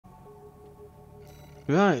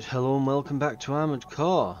Right, hello and welcome back to Armored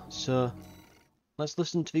Core. So, let's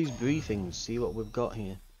listen to these briefings, see what we've got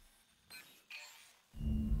here.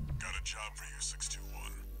 Got a job for you,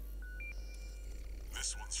 621.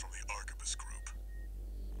 This one's from the Arquebus Group.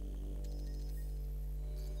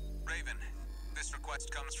 Raven, this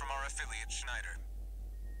request comes from our affiliate, Schneider.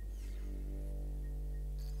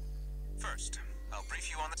 First, I'll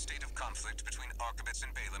brief you on the state of conflict between Arquebus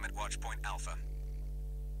and Balaam at Watchpoint Alpha.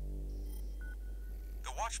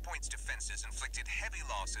 The Watchpoint's defenses inflicted heavy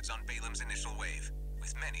losses on Balaam's initial wave,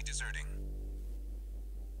 with many deserting.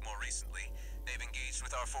 More recently, they've engaged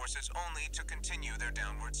with our forces only to continue their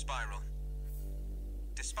downward spiral.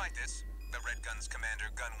 Despite this, the Red Gun's commander,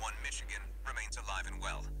 Gun 1 Michigan, remains alive and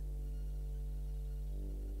well,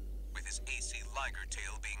 with his AC Liger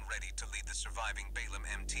tail being ready to lead the surviving Balaam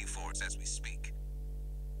MT force as we speak.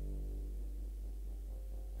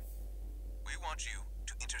 We want you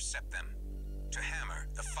to intercept them, to hammer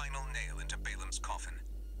the final nail into Balaam's coffin.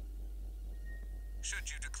 Should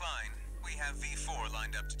you decline, we have V4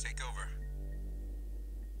 lined up to take over.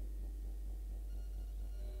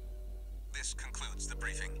 This concludes the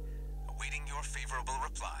briefing, awaiting your favorable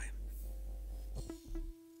reply.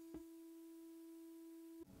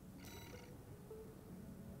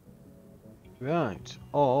 Right,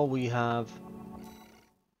 or we have...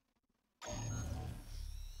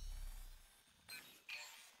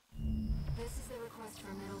 This is the request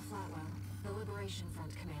from Middle Flatwell, the Liberation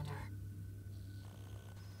Front commander.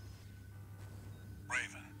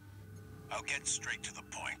 Raven, I'll get straight to the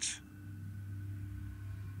point.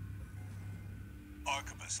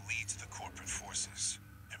 Arquebus leads the corporate forces,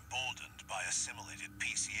 emboldened by assimilated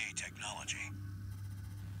PCA technology.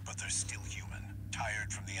 But they're still human,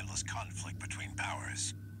 tired from the endless conflict between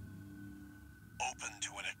powers. Open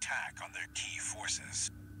to an attack on their key forces.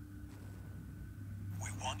 We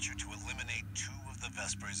want you to eliminate 2 of the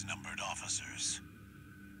Vesper's numbered officers.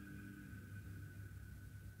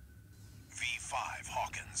 V5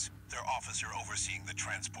 Hawkins, their officer overseeing the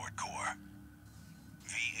transport corps.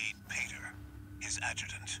 V8 Pater, his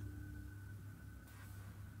adjutant.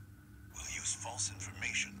 We'll use false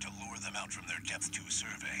information to lure them out from their Depth 2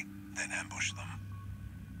 survey, then ambush them.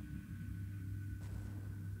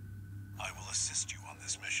 I will assist you on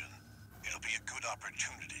this mission. It'll be a good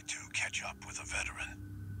opportunity to catch up with a veteran.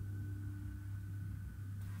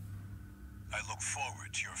 I look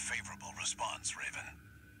forward to your favorable response, Raven.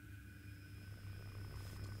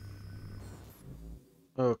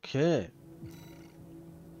 Okay.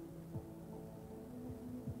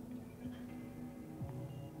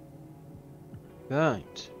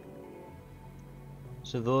 Right.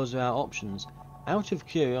 So those are our options. Out of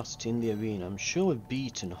curiosity in the arena, I'm sure we've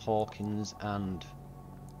beaten Hawkins and...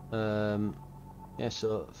 yeah,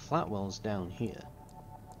 so Flatwell's down here.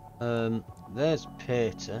 There's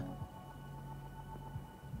Pater.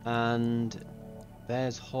 And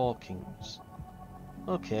there's Hawkins.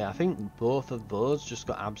 Okay, I think both of those just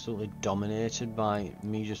got absolutely dominated by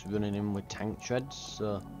me just running in with tank treads,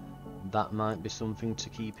 so that might be something to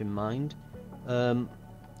keep in mind. Yeah,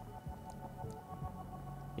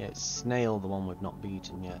 it's Snail, the one we've not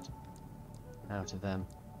beaten yet, out of them.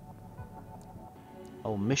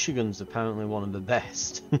 Oh, Michigan's apparently one of the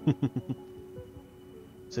best.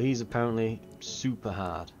 So he's apparently super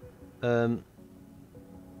hard.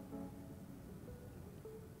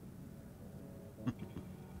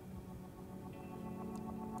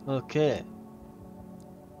 Okay.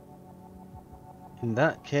 In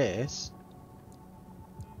that case...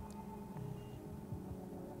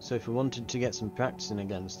 So if we wanted to get some practicing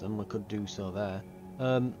against them, we could do so there.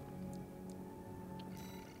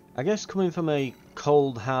 I guess coming from a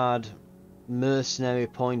cold, hard, mercenary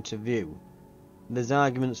point of view, there's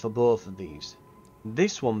arguments for both of these.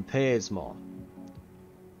 This one pays more,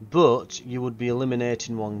 but you would be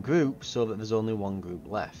eliminating one group so that there's only one group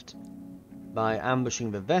left. By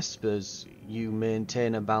ambushing the Vespers, you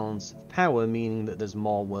maintain a balance of power, meaning that there's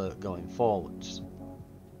more work going forwards.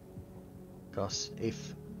 Because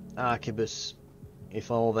if Arquebus,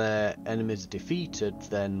 if all their enemies are defeated,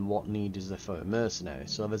 then what need is there for a mercenary?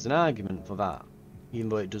 So there's an argument for that, even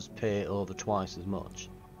though it does pay over twice as much.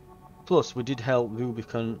 Plus, we did help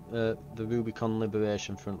Rubicon, the Rubicon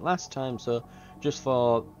Liberation Front last time, so just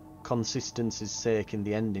for consistency's sake in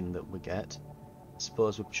the ending that we get, I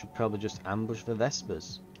suppose we should probably just ambush the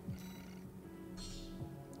Vespers.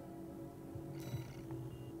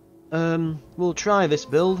 We'll try this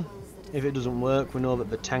build. If it doesn't work, we know that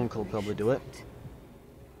the tank will probably do it.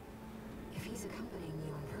 If he's accompanying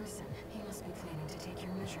you in person, he must be planning to take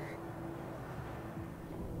your measure.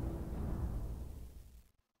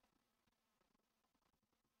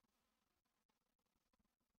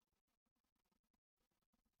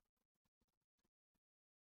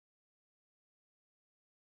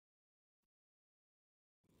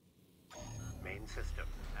 system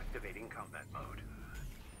activating combat mode.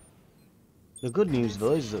 The good news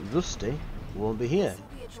though is that Rusty won't be here. This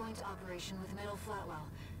will be a joint operation with Middle Flatwell,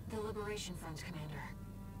 the Liberation Front commander.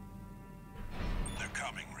 They're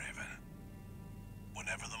coming, Raven.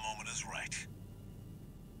 Whenever the moment is right.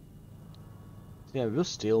 Yeah,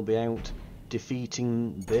 Rusty will be out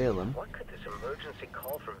defeating Balaam. What could this emergency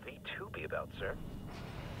call from V2 be about, sir?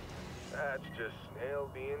 That's just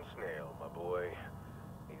Snail being Snail, my boy.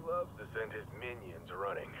 He loves to send his minions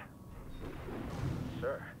running.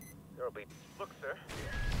 Sir, there'll be... Look, sir.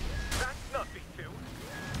 That's not V2.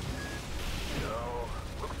 No,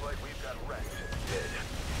 looks like we've got Rex instead.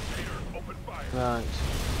 Peter, open fire. Right.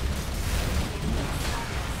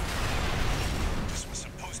 This was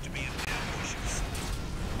supposed to be an ambush.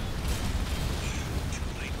 Too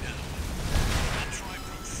late now. I'll try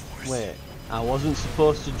brute force. Wait, I wasn't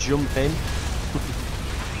supposed to jump in.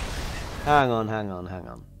 hang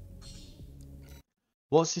on.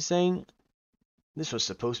 What's he saying? This was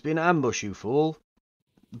supposed to be an ambush, you fool.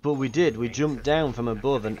 But we did. We jumped down from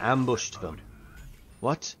above and ambushed them.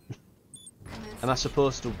 What? Am I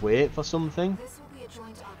supposed to wait for something? This will be a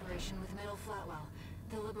joint operation with Middle Flatwell,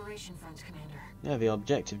 the Liberation Front commander. Yeah, the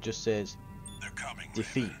objective just says They're coming,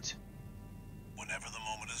 defeat. Raven. Whenever the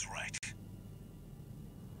moment is right.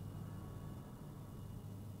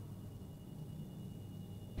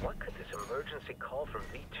 What could this emergency call from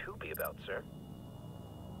V2 be about, sir?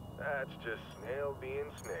 That's just Snail being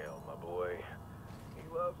Snail, my boy. He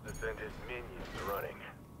loves to send his minions running.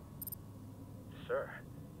 Sir,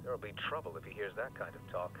 there'll be trouble if he hears that kind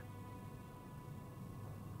of talk.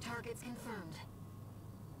 Targets confirmed.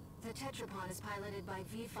 The tetrapod is piloted by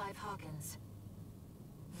V5 Hawkins.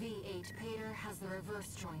 V8 Pater has the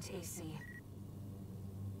reverse joint AC.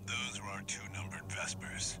 Those are our two numbered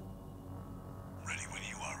Vespers. Ready when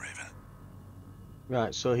you are, Raven.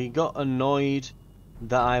 Right, so he got annoyed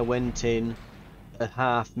that I went in a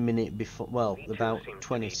half minute before, well, V2 about seems to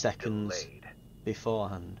 20 be seconds delayed.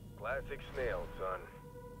 beforehand. Classic Snail, son.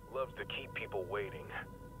 Loves to keep people waiting.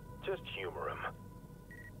 Just humor him.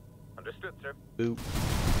 Understood, sir. Boop.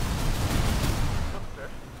 Look, sir.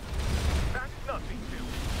 That's not V2.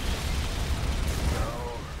 No,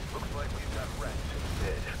 looks like we've got Rex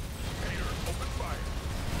instead. Peter, open fire.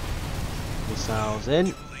 Missiles in.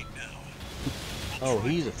 Too late now. Oh,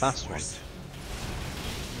 he's a fast one.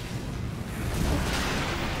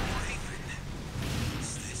 Raven.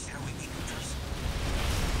 Is this how we keep trust?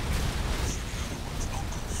 The other one's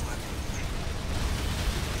Uncle Fleming.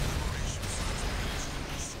 Liberation Front.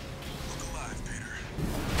 Look alive, Peter.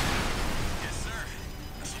 Yes, sir.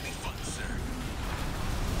 This'll be fun, sir.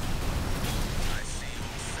 I see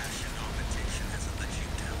old-fashioned augmentation hasn't let you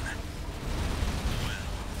down. Well,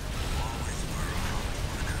 always were a hard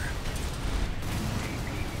worker. AP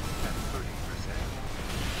at 30%.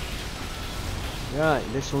 Right,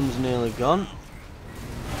 this one's nearly gone. As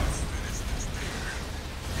good as this, Peter.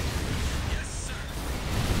 Yes, sir.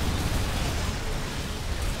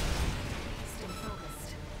 Stay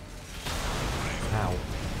focused. Ow.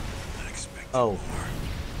 Unexpected Oh. war.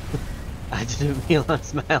 I didn't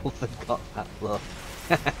realise my health had got that low.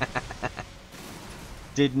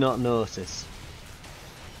 Did not notice.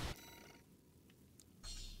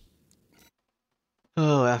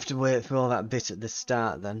 Oh, I have to wait for all that bit at the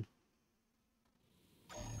start then.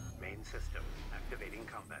 Main system activating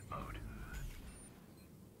combat mode.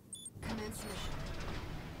 Commence mission.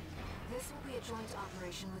 This will be a joint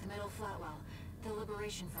operation with Middle Flatwell, the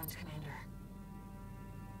Liberation Front commander.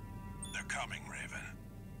 They're coming, Raven.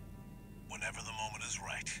 Whenever the moment is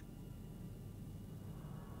right.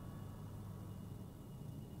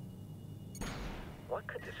 What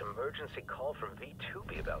could this emergency call from V2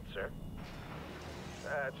 be about, sir?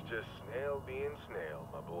 That's just Snail being Snail,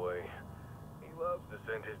 my boy. He loves to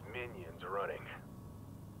send his minions running.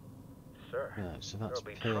 Sir, Right, so that's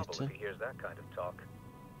there'll be trouble Pater. if he hears that kind of talk.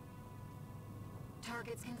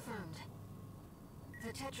 Targets confirmed.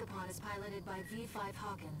 The tetrapod is piloted by V5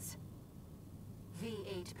 Hawkins.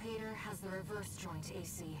 V8 Pater has the reverse joint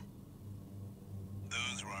AC.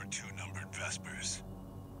 Those are our two numbered Vespers.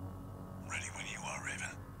 Ready when you are,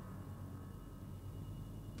 Raven.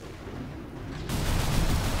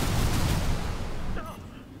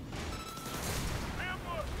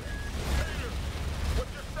 Ambush! Peter!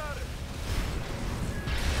 What's your status?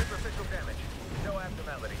 Superficial damage. No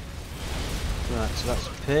abnormality. Right, so that's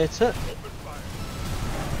Pater. Open fire.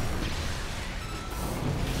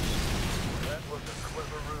 That was a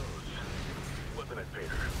clever ruse. Wasn't it,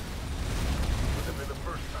 Peter? Would have been the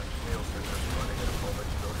first time Snail sent us running at a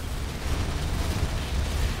moment's notice.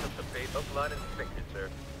 Took the bait hook, line, and sinker, sir.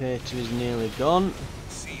 Pater is nearly gone.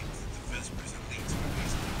 Seems the Vespers' elite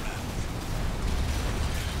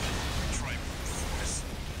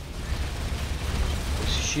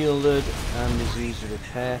shielded and is used to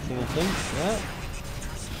repair thing, I think. Yeah.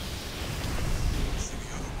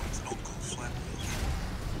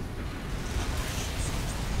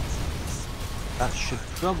 That should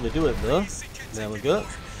probably do it though. There we go.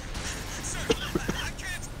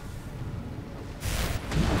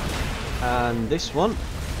 And this one.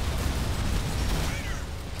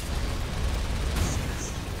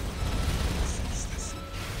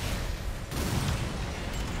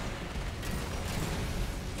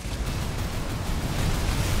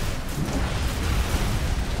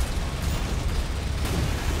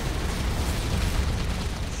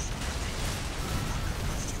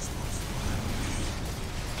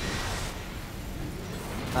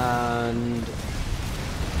 And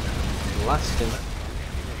blasting.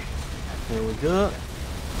 There we go.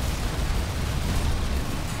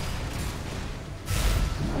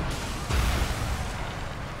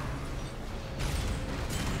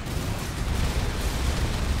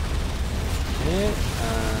 Okay,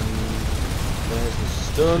 and there's the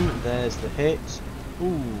stun, there's the hit.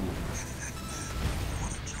 Ooh.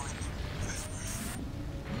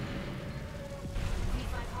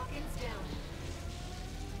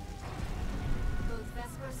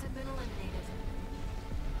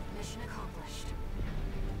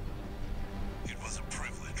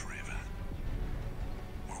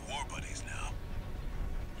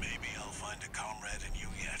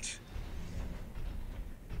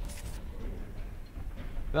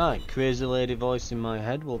 Right, crazy lady voice in my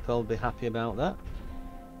head will probably be happy about that.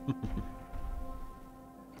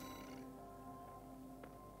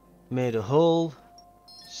 Made a whole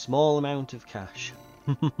small amount of cash.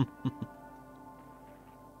 And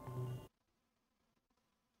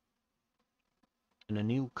a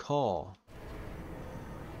new core.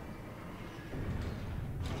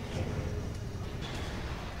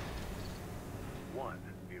 One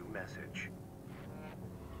new message.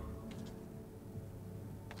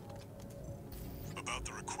 About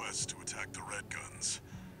the request to attack the Red Guns.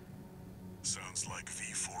 Sounds like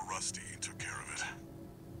V4 Rusty took care of it.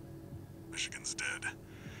 Michigan's dead.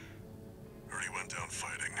 Heard he went down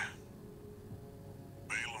fighting.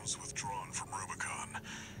 Balam's withdrawn from Rubicon.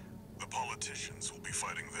 The politicians will be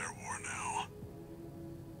fighting their war now.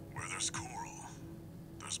 Where there's coral,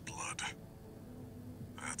 there's blood.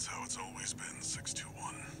 That's how it's always been,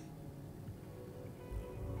 621.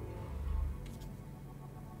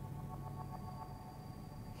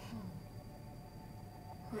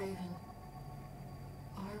 Raven,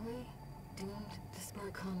 are we doomed to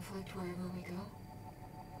spark conflict wherever we go?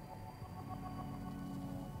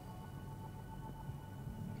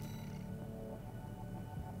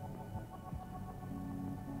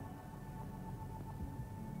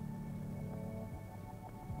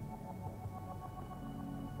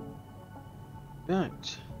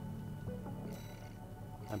 Right.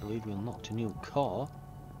 I believe we unlocked a new core.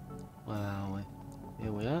 Where are we?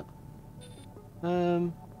 Here we are.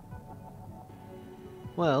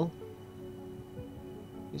 Well,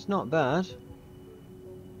 it's not bad.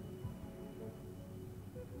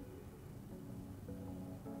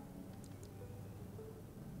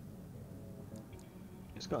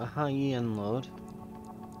 It's got a high EN load.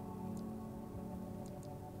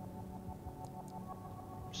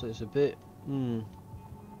 So it's a bit, not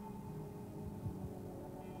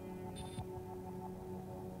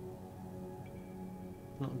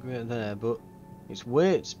great there, but its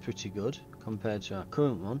weight's pretty good compared to our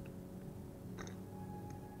current one.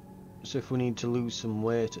 So if we need to lose some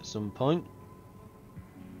weight at some point,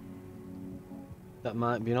 that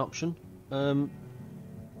might be an option.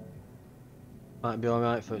 Might be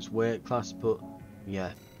alright for its weight class, but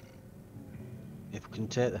yeah. If we can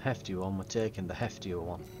take the heftier one, we're taking the heftier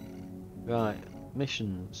one. Right,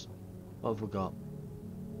 missions. What have we got?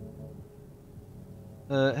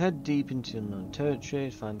 Head deep into unknown territory,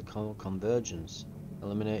 find the coral convergence.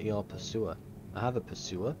 Eliminate your pursuer. I have a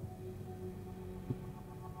pursuer.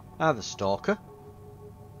 I have a stalker.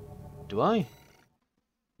 Do I?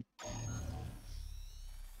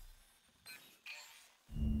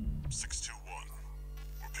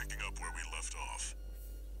 We're picking up where we left off.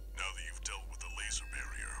 Now that you've dealt with the laser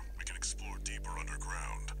barrier, we can explore deeper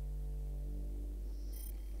underground.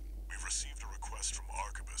 We've received a request from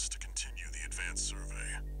Arquebus to continue the advanced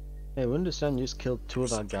survey. Hey, we understand you just killed two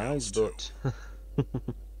of our guys, but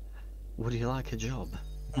would you like a job?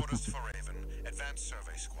 Orders for Raven, Advanced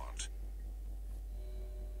Survey Squad.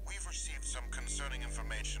 We've received some concerning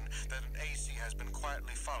information that an AC has been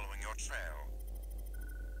quietly following your trail.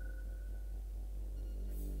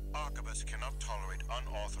 Arquebus cannot tolerate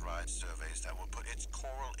unauthorized surveys that will put its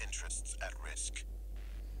coral interests at risk.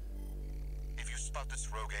 If you spot this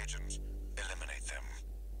rogue agent, eliminate them.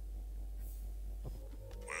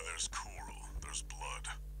 first blood.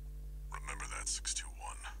 Remember that,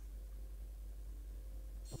 621.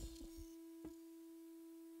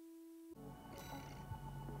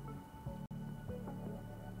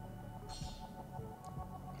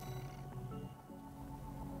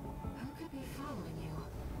 Who could be following you?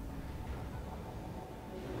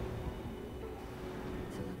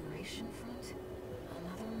 The Liberation Front?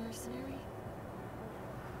 Another mercenary?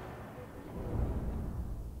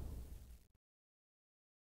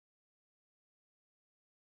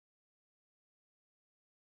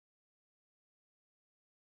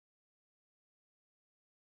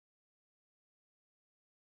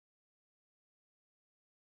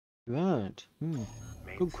 Right.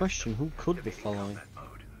 Good question. Who could be following?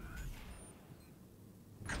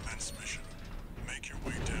 Commence mission. Make your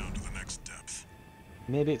way down to the next depth.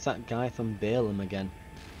 Maybe it's that guy from Balaam again.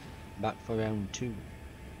 Back for round 2.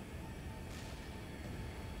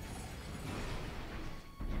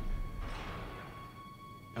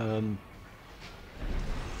 Am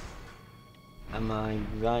I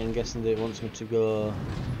right in guessing that it wants me to go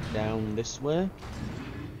down this way?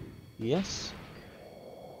 Yes.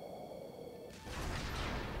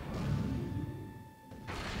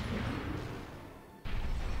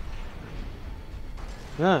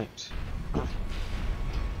 Right.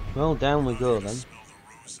 Well, down we go then. Smell the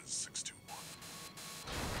roses, 621.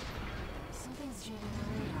 Something's jamming the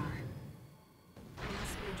radar. There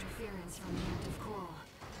must be interference from the active coral.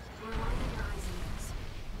 We're lining your eyes and ears.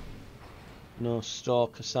 No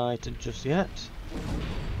stalker sighted just yet.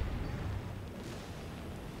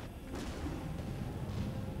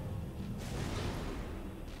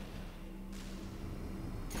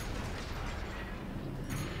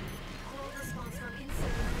 Coral response from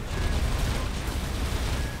inside.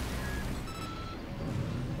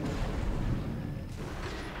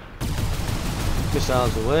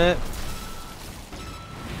 Missiles away.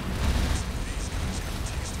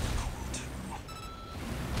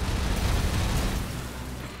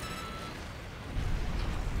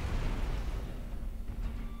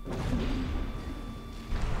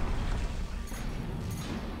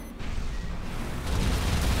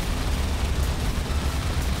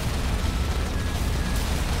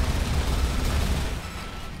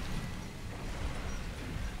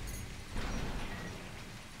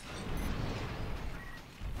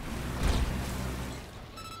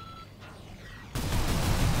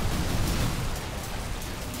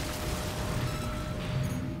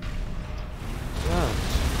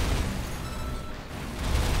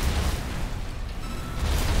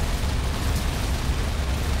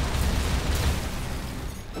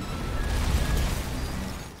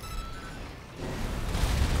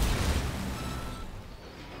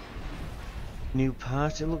 New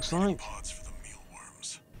part, it looks like. Pods for the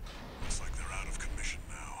mealworms. Looks like they're out of commission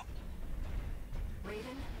now.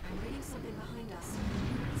 Raiden, I'm reading something behind us.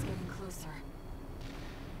 It's getting closer.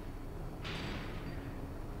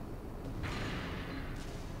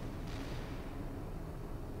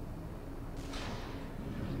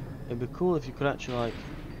 It'd be cool if you could actually like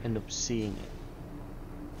end up seeing it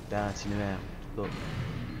darting around, but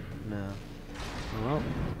no. Oh well.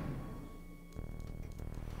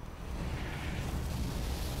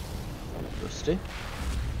 Rusty.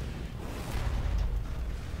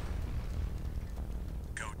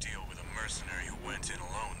 Go deal with a mercenary who went in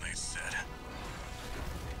alone, they said.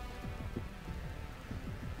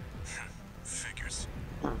 Figures.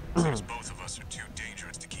 Seems both of us are too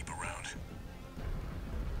dangerous to keep around.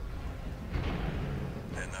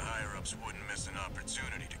 And the higher-ups wouldn't miss an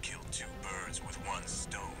opportunity to kill 2 birds with 1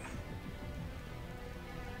 stone.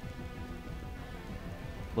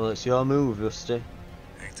 Well, it's your move, Rusty.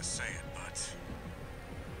 Hate to say it, but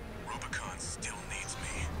Rubicon still needs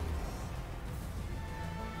me.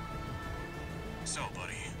 So,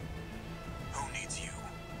 buddy, who needs you?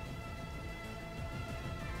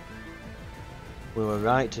 We were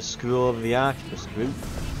right to screw over the Archivist group. I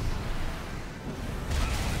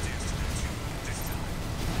don't want to dance to their tune this time.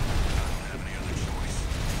 I don't have any other choice.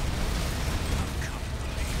 I'm coming,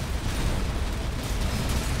 buddy.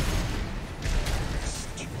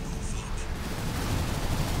 Set your move up.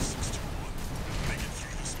 621. Make it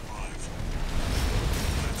through this alive.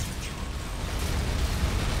 That's your job now.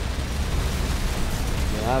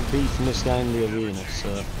 Yeah, I've beaten this guy in the arena, so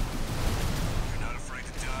You're not afraid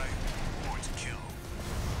to die or to kill.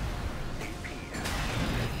 AP at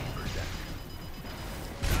 50%.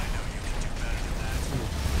 I know you can do better than that.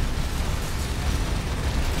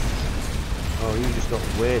 oh, you just got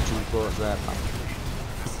way too close there, pal.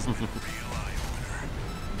 This has been a real eye-opener.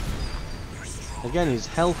 You're strong. Again, his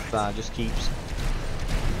health bar just keeps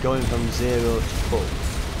going from 0 to full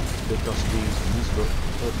because of reasons, but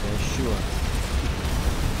okay, sure.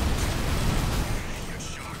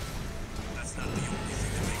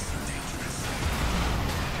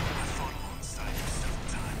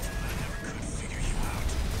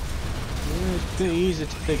 making it easier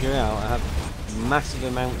to figure out, I have massive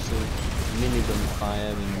amounts of minigun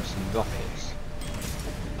fire and some rockets.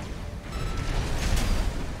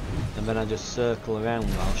 And then I just circle around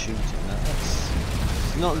while shooting.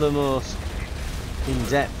 That's not the most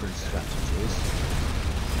in-depth of strategies.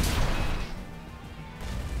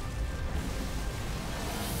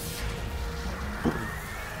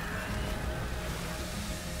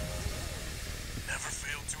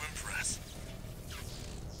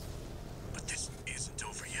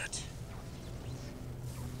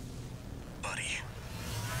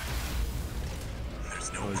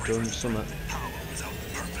 Doing something.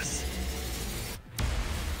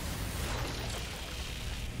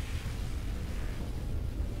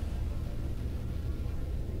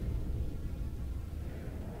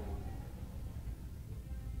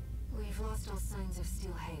 We've lost all signs of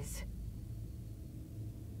Steel Haze.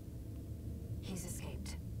 He's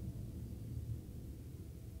escaped.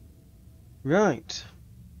 Right.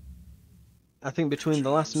 I think between the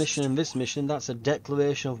last mission and this mission, that's a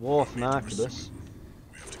declaration of war from Arquebus.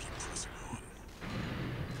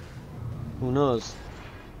 Who knows?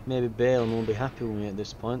 Maybe Balaam will be happy with me at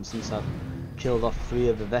this point, since I've killed off 3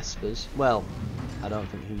 of the Vespers. Well, I don't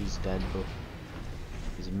think he's dead, but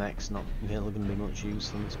his mech's not really going to be much use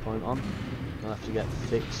from this point on. I'll have to get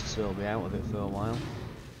fixed, so I'll be out of it for a while.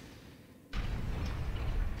 I'm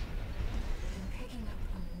picking up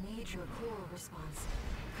a major coral response,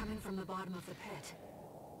 coming from the bottom of the pit.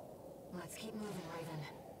 Let's keep moving, Raven.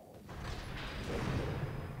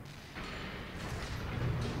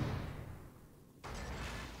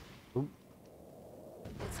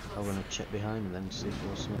 I'm going to check behind me then to see if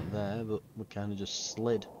there was something there, but we kind of just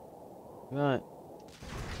slid. Right.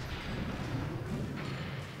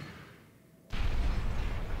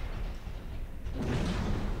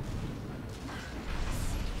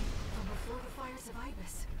 From before the fires of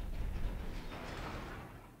Ibis.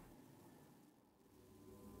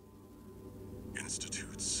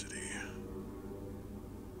 Institute City.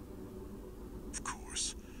 Of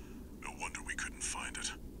course. No wonder we couldn't find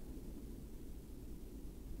it.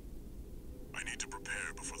 I need to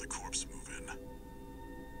prepare before the corps move in.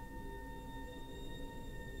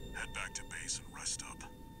 Head back to base and rest up.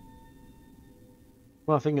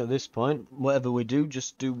 Well, I think at this point, whatever we do,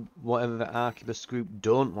 just do whatever the Arquebus group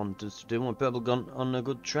don't want us to do, and we've probably gone on a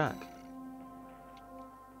good track.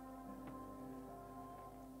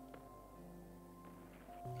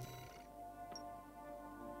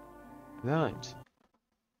 Right.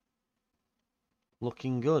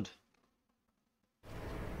 Looking good.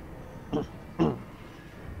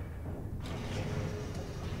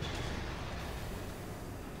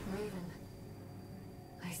 Raven,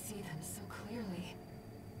 I see them so clearly.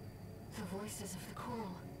 The voices of the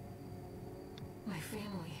coral. My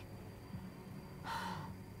family.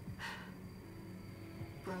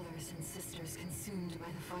 Brothers and sisters consumed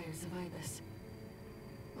by the fires of Ibis.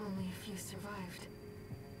 Only a few survived.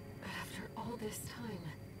 But after all this time,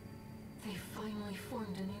 they finally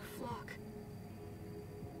formed a new flock.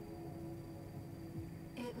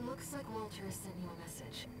 It looks like Walter has sent you a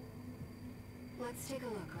message. Let's take a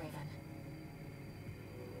look, Raven.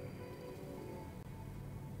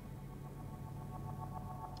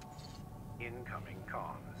 Incoming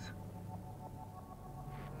comms.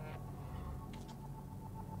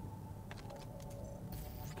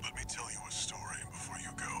 Let me tell you a story before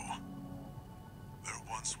you go. There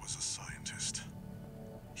once was a scientist.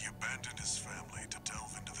 He abandoned his family to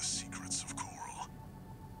delve into the secrets of coral.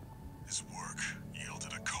 His work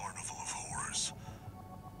yielded a carnival of horrors,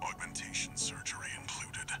 augmentation surgery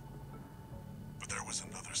included. But there was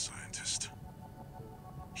another scientist.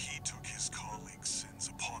 He took his colleagues' sins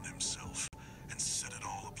upon himself and set it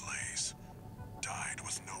all ablaze. Died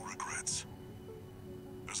with no regrets.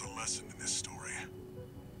 There's a lesson in this story.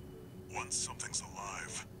 Once something's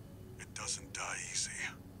alive, it doesn't die easy.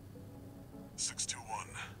 621.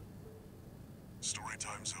 Story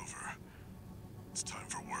time's over. It's time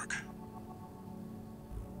for work.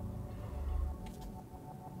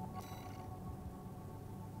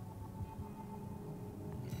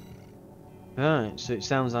 Right, so it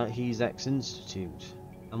sounds like he's ex-Institute.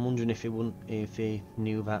 I'm wondering if he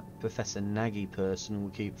knew that Professor Nagy person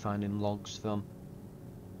we keep finding logs from.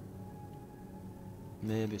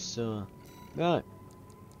 Maybe so. Right.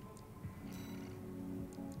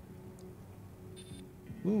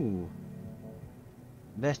 Ooh.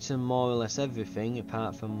 Better more or less everything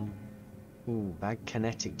apart from... Ooh, bad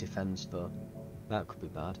kinetic defense though. That could be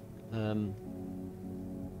bad.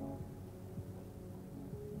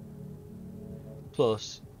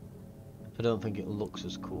 Plus, I don't think it looks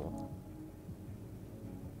as cool.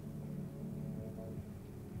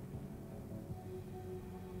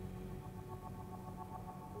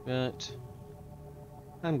 Right.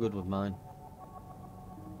 I'm good with mine.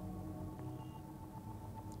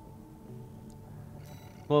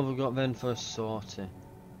 What have we got then for a sortie?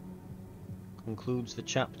 Concludes the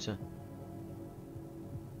chapter.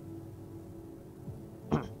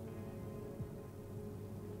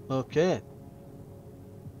 Okay.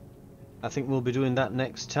 I think we'll be doing that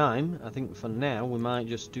next time. I think for now we might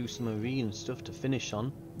just do some arena stuff to finish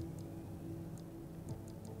on.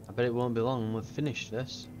 I bet it won't be long when we've finished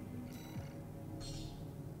this.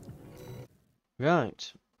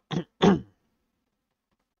 Right.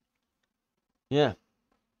 Yeah.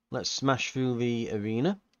 Let's smash through the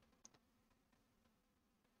arena.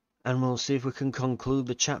 And we'll see if we can conclude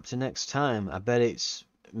the chapter next time. I bet it's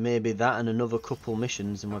maybe that and another couple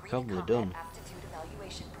missions and we're probably done.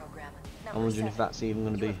 I'm wondering if that's even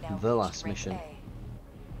going to be the last mission.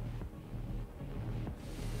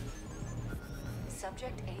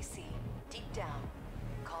 Subject AC, deep down.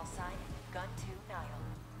 Call sign, Gun 2 Nile.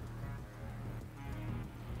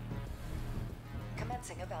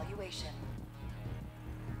 Commencing evaluation.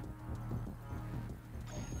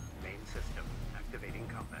 Main system activating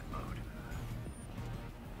combat mode.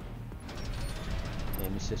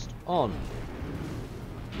 Aim assist on.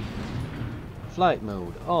 Flight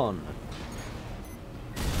mode on.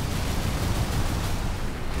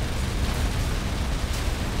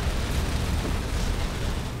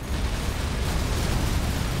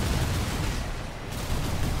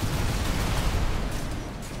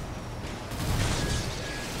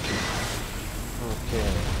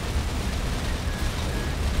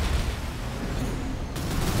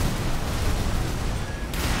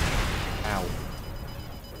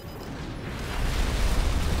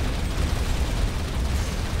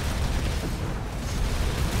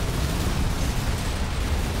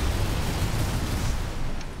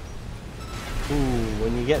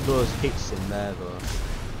 When you get those hits in there though,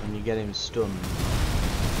 when you get him stunned.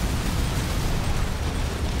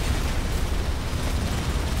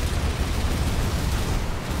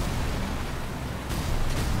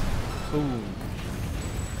 Ooh.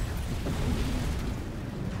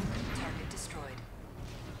 Target destroyed.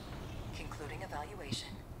 Concluding evaluation.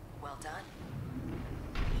 Well done.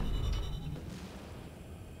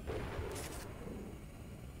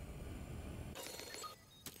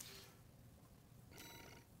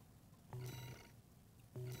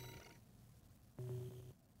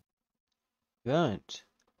 Right.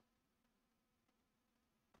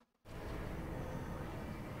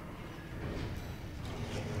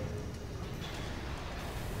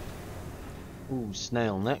 Ooh,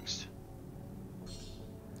 snail next.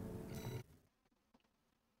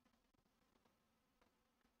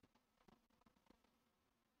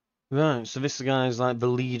 Right, so this guy's like the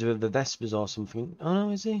leader of the Vespers or something. Oh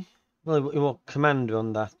no, is he? Well, he was commander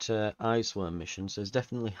on that Iceworm mission, so he's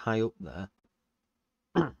definitely high up there.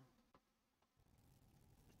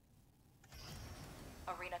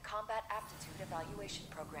 Arena Combat Aptitude Evaluation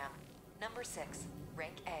Program. Number 6,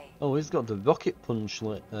 Rank A. Oh, he's got the rocket punch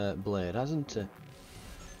blade, hasn't he?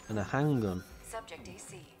 And a handgun. Subject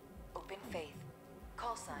AC. Open Faith.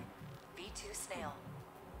 Call sign. V2 Snail.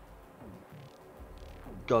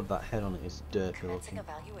 God, that head on it is dirty Commencing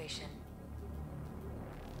looking. evaluation.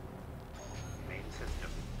 Main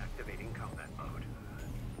system activating combat mode.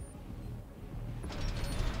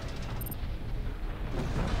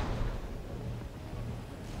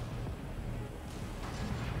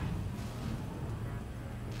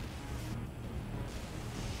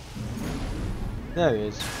 There he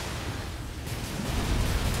is.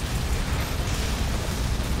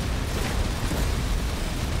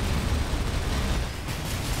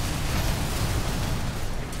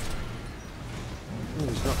 Ooh,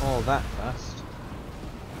 he's not all that fast.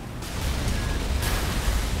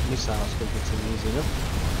 Missiles can hit him easy enough.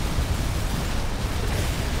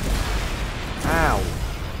 Ow!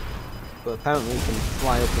 But apparently he can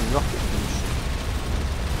fly up in rocket punch.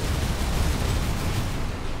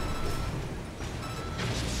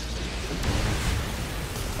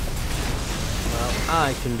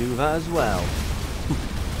 I can do that as well.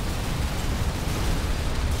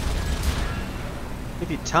 If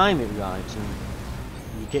you time it right and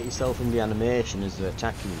you get yourself in the animation as they're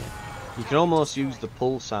attacking you, you can almost use the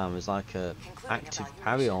pulse arm as like a active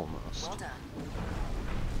parry almost. Well done.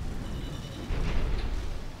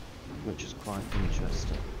 Which is quite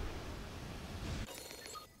interesting.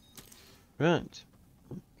 Right.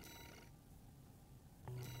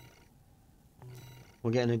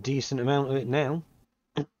 We're getting a decent amount of it now.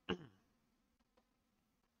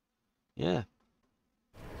 Yeah.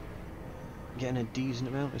 Getting a decent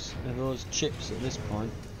amount of those chips at this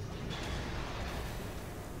point.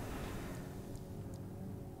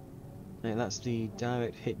 Right, that's the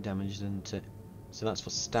direct hit damage, isn't it? So that's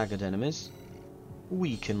for staggered enemies.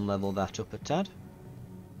 We can level that up a tad.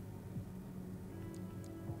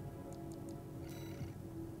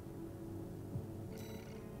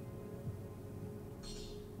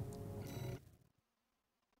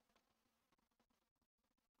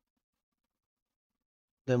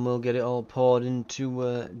 Then we'll get it all poured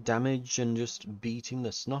into damage and just beating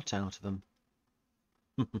the snot out of them.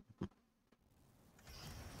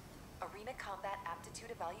 Arena Combat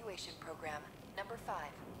Aptitude Evaluation Program, number 5,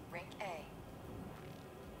 rank A.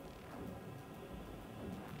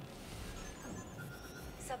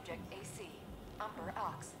 Subject AC, Umber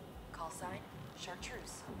Ox, call sign,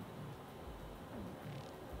 Chartreuse.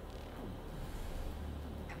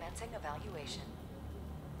 Commencing evaluation.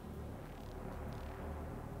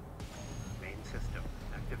 Main system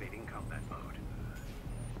activating combat mode.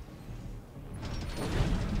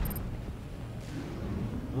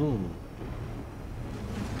 Ooh.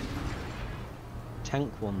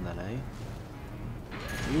 Tank one then, eh?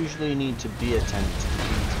 Usually you need to be a tank to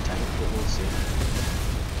beat a tank, but we'll see.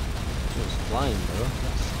 It was flying though,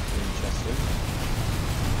 that's interesting.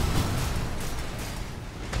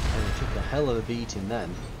 And it took a hell of a beating then.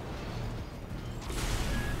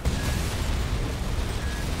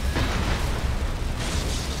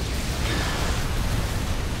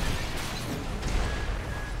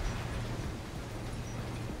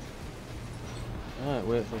 Alright,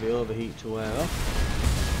 wait for the overheat to wear off.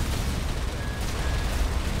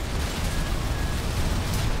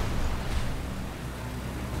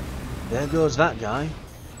 There goes that guy.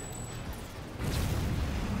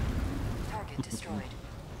 Target destroyed.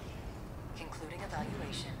 Concluding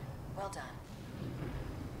evaluation. Well done.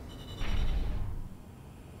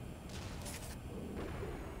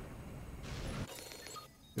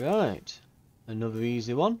 Right, another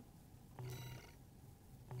easy one.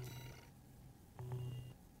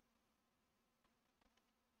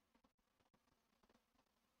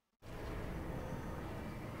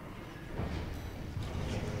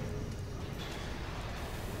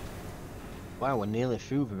 Wow, we're nearly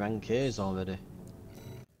through the rank A's already.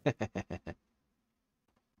 Arena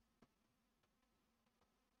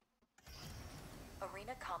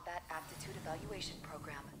Combat Aptitude Evaluation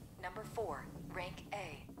Program, number 4, rank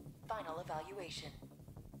A. Final evaluation.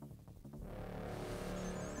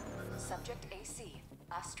 Subject AC,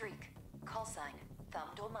 Astrik, call sign,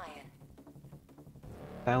 Thamdolmayan.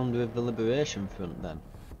 Founder of the Liberation Front then.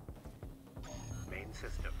 Main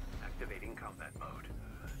system activating combat mode.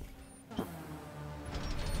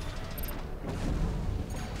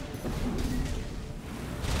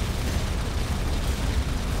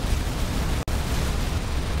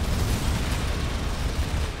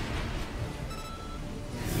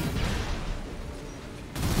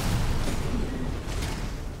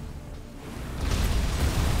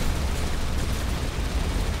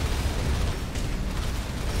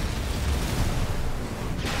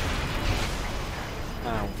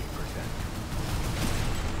 Ow.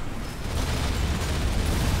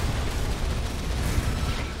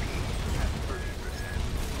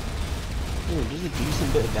 Ooh, does a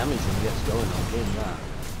decent bit of damage when he gets going on doing that.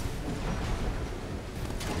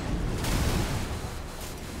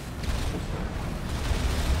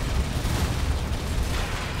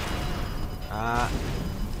 Ah,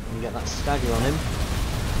 let me get that stagger on him.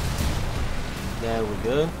 There we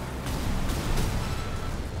go.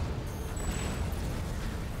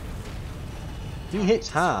 He hits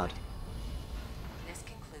hard. This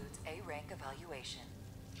concludes A rank evaluation.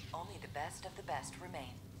 Only the best of the best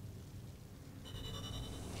remain.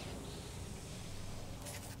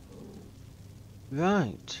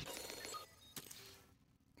 Right.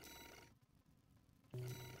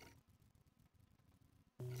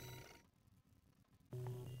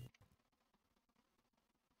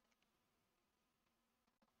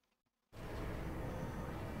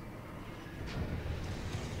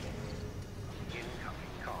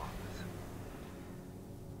 Incoming comms.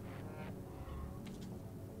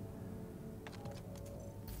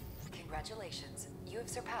 Congratulations, you have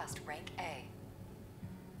surpassed rank A.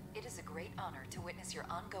 It is a great honor to witness your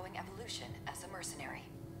ongoing evolution as a mercenary.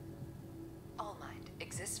 All Mind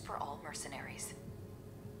exists for all mercenaries.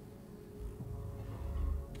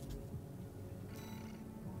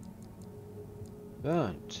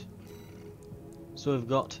 Right. So we've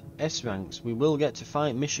got S ranks. We will get to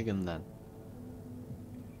fight Michigan then.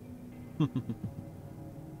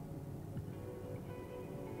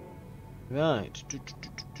 Right.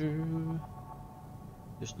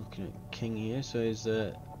 Just looking at King here. So he's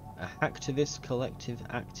a hacktivist collective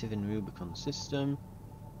active in Rubicon system.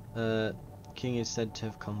 King is said to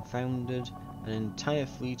have confounded an entire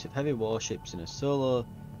fleet of heavy warships in a solo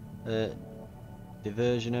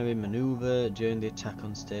diversionary maneuver during the attack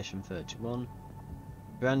on Station 31.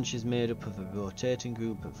 Branch is made up of a rotating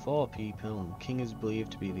group of 4 people, and King is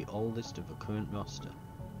believed to be the oldest of the current roster.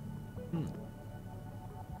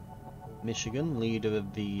 Michigan, leader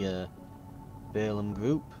of the Balaam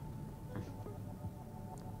group.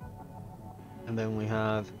 And then we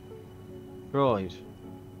have Freud,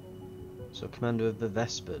 so commander of the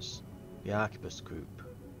Vespers, the Arquebus group.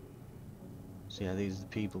 So yeah, these are the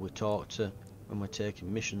people we talk to when we're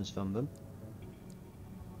taking missions from them.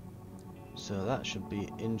 So that should be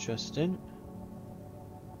interesting.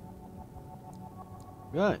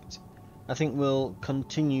 Right, I think we'll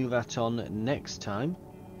continue that on next time.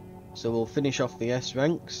 So we'll finish off the S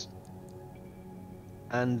ranks,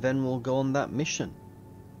 and then we'll go on that mission.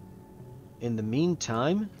 In the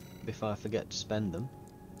meantime, before I forget to spend them,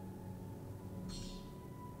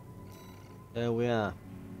 there we are.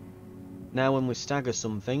 Now when we stagger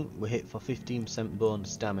something, we hit for 15%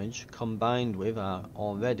 bonus damage, combined with our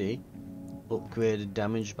already upgraded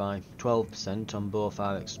damage by 12% on both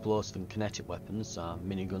our explosive and kinetic weapons, our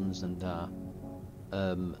miniguns and our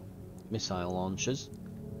missile launchers.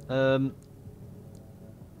 I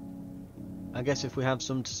guess if we have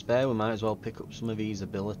some to spare, we might as well pick up some of these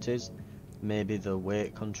abilities. Maybe the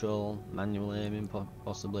weight control, manual aiming,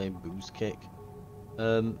 possibly boost kick.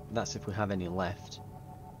 That's if we have any left.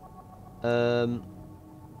 And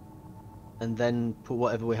then put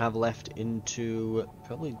whatever we have left into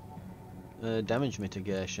probably damage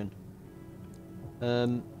mitigation.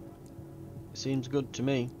 Seems good to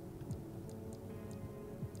me.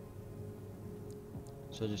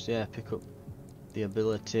 So just, yeah, pick up the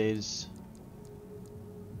abilities.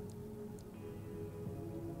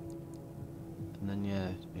 And then, yeah,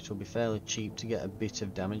 it'll be fairly cheap to get a bit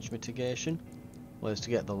of damage mitigation. Whereas to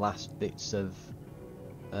get the last bits of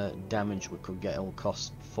damage we could get, it'll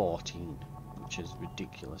cost 14, which is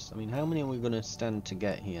ridiculous. I mean, how many are we going to stand to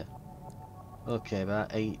get here? Okay,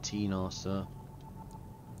 about 18 or so.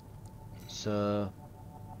 So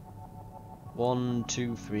 1,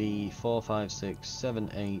 2, 3, 4, 5, 6,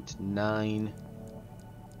 7, 8, 9.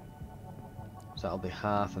 So that'll be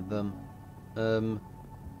half of them. And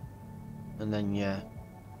then, yeah,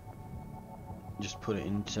 just put it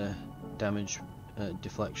into damage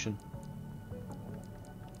deflection.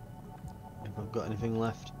 If I've got anything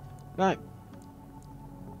left. Right.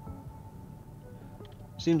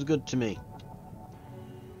 Seems good to me.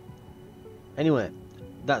 Anyway,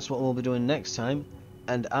 that's what we'll be doing next time,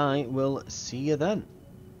 and I will see you then.